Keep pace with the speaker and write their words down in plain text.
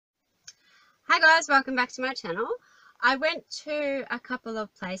Hi guys, welcome back to my channel. I went to a couple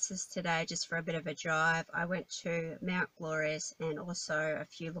of places today just for a bit of a drive. I went to Mount Glorious and also a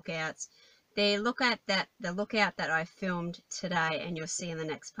few lookouts. The lookout that I filmed today, and you'll see in the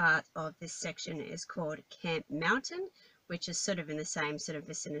next part of this section, is called Camp Mountain, which is sort of in the same sort of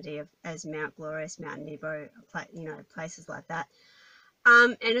vicinity as Mount Glorious, Mount Nebo, places like that.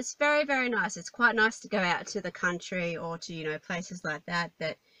 And it's very, very nice. It's quite nice to go out to the country or to, places like that,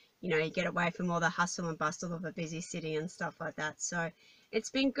 you get away from all the hustle and bustle of a busy city and stuff like that. So it's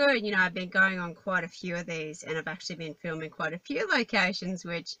been good. I've been going on quite a few of these, and I've actually been filming quite a few locations,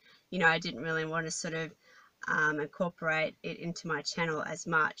 which, I didn't really want to sort of incorporate it into my channel as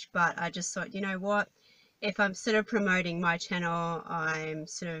much. But I just thought, you know what, if I'm sort of promoting my channel,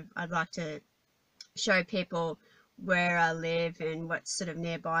 I'd like to show people where I live and what's sort of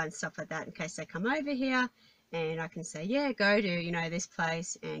nearby and stuff like that, in case they come over here, and I can say, yeah, go to this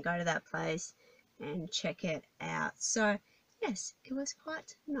place and go to that place and check it out. So yes, it was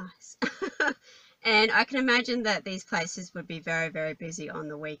quite nice. And I can imagine that these places would be very, very busy on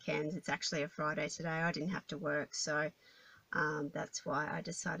the weekends. It's actually a Friday today. I didn't have to work, so that's why I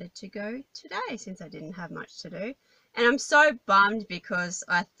decided to go today, since I didn't have much to do. And I'm so bummed because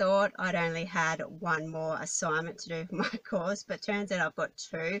I thought I'd only had one more assignment to do for my course, but turns out I've got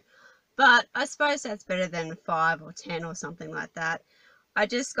two. But I suppose that's better than 5 or 10 or something like that. I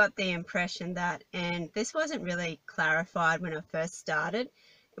just got the impression that, and this wasn't really clarified when I first started,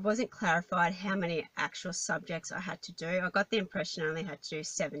 it wasn't clarified how many actual subjects I had to do. I got the impression I only had to do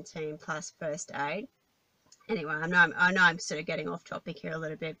 17 plus first aid. Anyway, I know I'm sort of getting off topic here a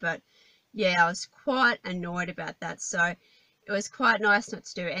little bit, but yeah, I was quite annoyed about that. So it was quite nice not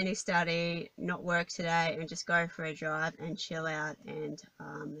to do any study, not work today, and just go for a drive and chill out and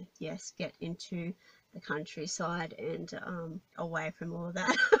yes, get into the countryside and away from all of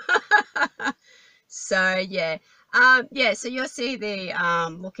that. So yeah, so you'll see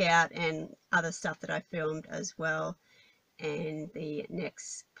the lookout and other stuff that I filmed as well in the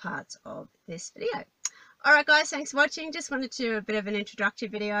next parts of this video. Alright guys, thanks for watching. Just wanted to do a bit of an introductory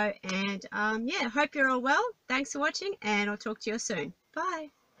video, and yeah, hope you're all well. Thanks for watching, and I'll talk to you soon. Bye.